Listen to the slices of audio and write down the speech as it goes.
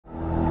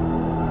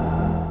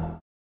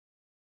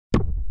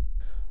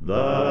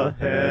The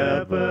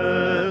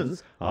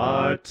heavens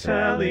are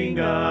telling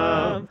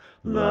of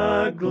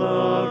the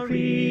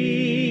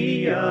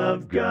glory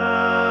of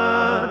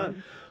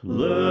God.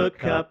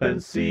 Look up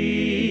and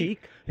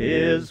seek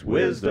His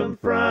wisdom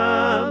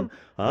from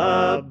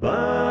above.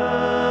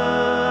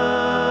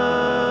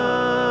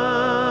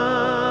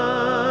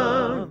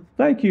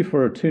 Thank you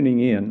for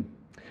tuning in.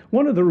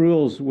 One of the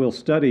rules we'll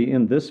study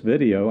in this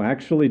video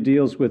actually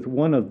deals with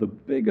one of the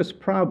biggest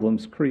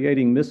problems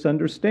creating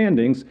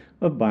misunderstandings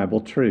of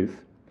Bible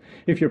truth.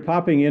 If you're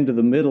popping into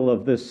the middle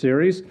of this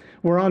series,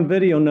 we're on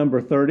video number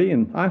 30,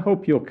 and I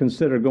hope you'll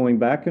consider going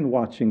back and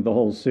watching the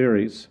whole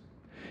series.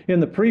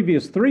 In the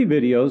previous 3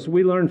 videos,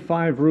 we learned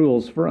 5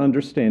 rules for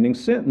understanding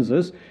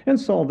sentences and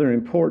saw their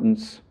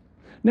importance.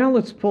 Now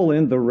let's pull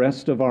in the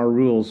rest of our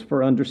rules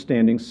for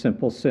understanding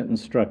simple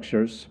sentence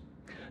structures.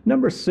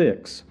 Number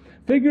 6.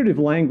 Figurative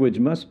language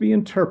must be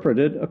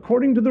interpreted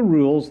according to the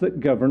rules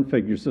that govern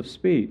figures of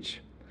speech.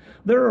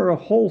 There are a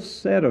whole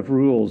set of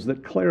rules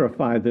that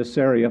clarify this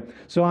area,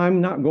 so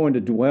I'm not going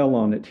to dwell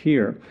on it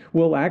here.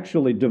 We'll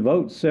actually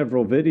devote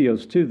several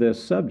videos to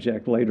this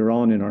subject later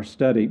on in our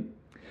study.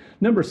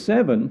 Number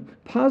 7,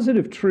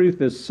 positive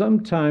truth is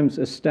sometimes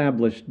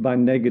established by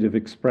negative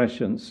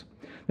expressions.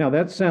 Now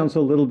that sounds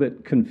a little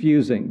bit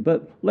confusing,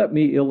 but let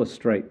me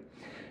illustrate.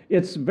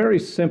 It's very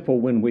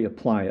simple when we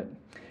apply it.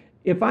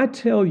 If I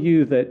tell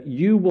you that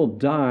you will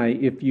die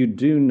if you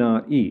do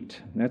not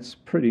eat, that's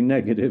pretty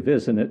negative,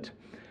 isn't it?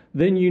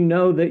 Then you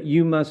know that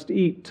you must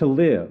eat to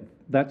live.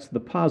 That's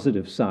the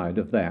positive side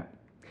of that.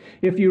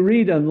 If you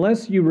read,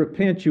 unless you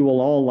repent, you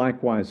will all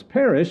likewise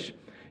perish,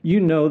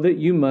 you know that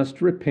you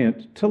must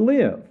repent to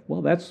live.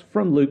 Well, that's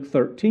from Luke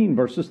 13,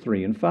 verses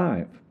 3 and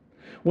 5.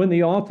 When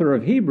the author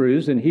of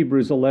Hebrews, in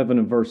Hebrews 11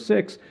 and verse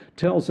 6,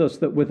 tells us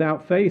that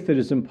without faith it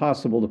is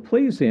impossible to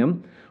please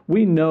Him,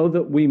 we know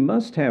that we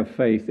must have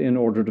faith in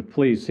order to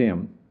please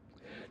Him.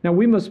 Now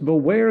we must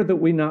beware that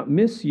we not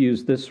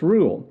misuse this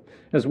rule,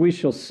 as we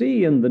shall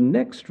see in the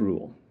next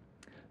rule.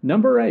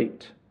 Number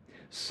 8,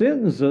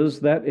 sentences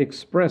that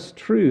express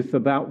truth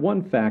about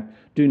one fact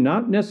do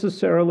not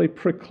necessarily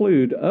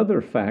preclude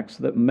other facts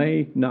that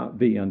may not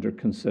be under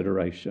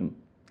consideration.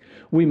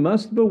 We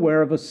must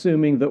beware of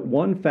assuming that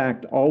one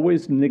fact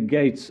always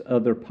negates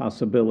other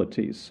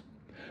possibilities.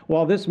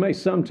 While this may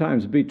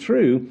sometimes be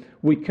true,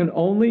 we can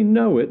only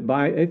know it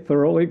by a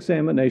thorough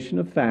examination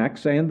of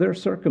facts and their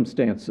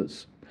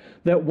circumstances.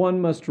 That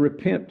one must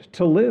repent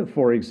to live,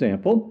 for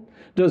example,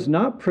 does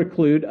not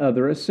preclude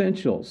other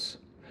essentials.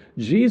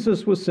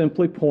 Jesus was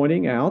simply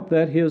pointing out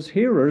that His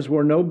hearers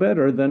were no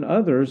better than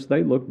others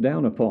they looked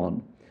down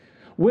upon.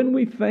 When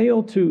we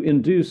fail to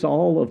induce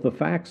all of the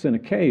facts in a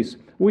case,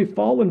 we've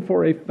fallen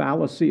for a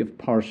fallacy of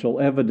partial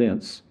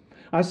evidence.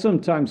 I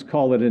sometimes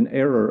call it an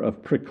error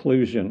of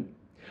preclusion.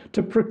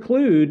 To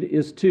preclude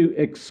is to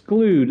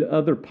exclude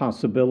other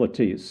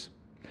possibilities.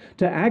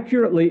 To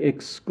accurately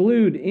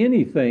exclude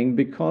anything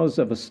because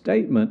of a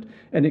statement,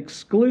 an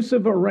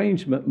exclusive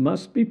arrangement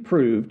must be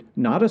proved,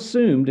 not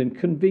assumed in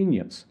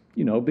convenience,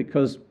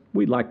 because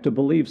we like to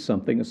believe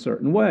something a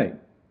certain way.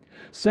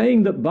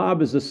 Saying that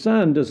Bob is a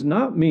son does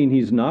not mean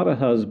he's not a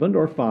husband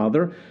or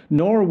father,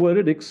 nor would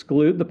it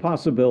exclude the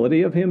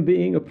possibility of him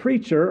being a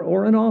preacher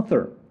or an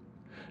author.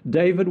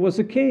 David was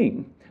a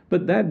king,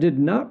 but that did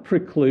not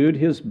preclude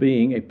his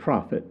being a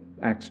prophet,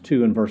 Acts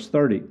 2 and verse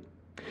 30.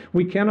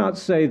 We cannot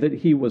say that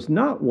he was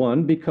not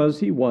one because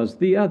he was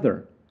the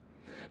other.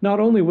 Not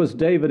only was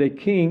David a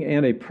king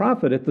and a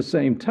prophet at the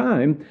same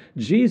time,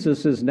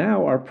 Jesus is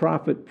now our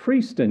prophet,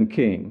 priest, and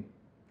king.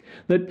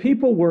 That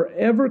people were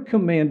ever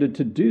commanded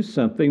to do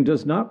something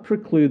does not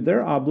preclude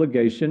their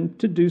obligation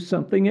to do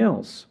something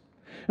else.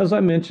 As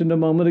I mentioned a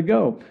moment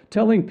ago,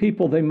 telling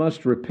people they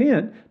must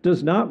repent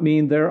does not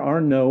mean there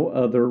are no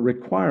other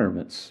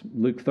requirements.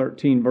 Luke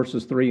 13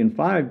 verses 3 and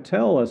 5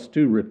 tell us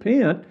to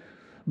repent,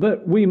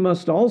 but we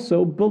must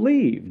also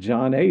believe,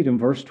 John 8 and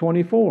verse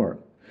 24.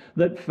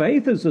 That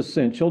faith is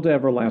essential to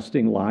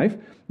everlasting life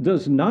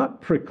does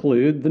not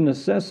preclude the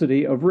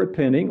necessity of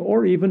repenting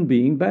or even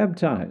being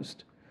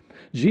baptized.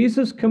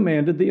 Jesus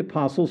commanded the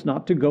apostles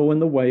not to go in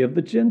the way of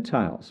the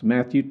Gentiles,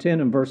 Matthew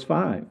 10 and verse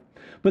 5.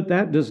 But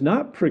that does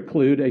not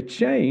preclude a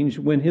change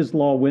when His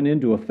law went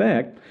into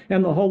effect,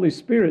 and the Holy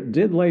Spirit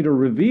did later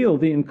reveal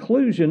the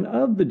inclusion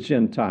of the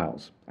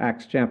Gentiles,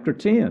 Acts chapter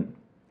 10.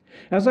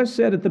 As I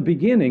said at the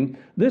beginning,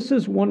 this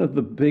is one of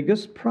the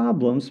biggest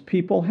problems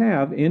people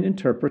have in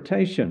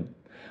interpretation.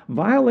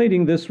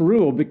 Violating this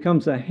rule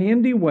becomes a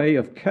handy way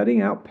of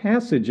cutting out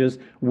passages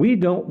we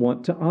don't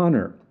want to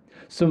honor.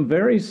 Some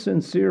very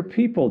sincere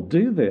people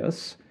do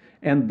this,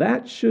 and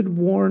that should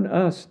warn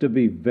us to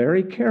be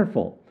very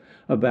careful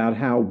about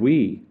how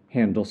we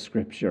handle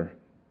Scripture.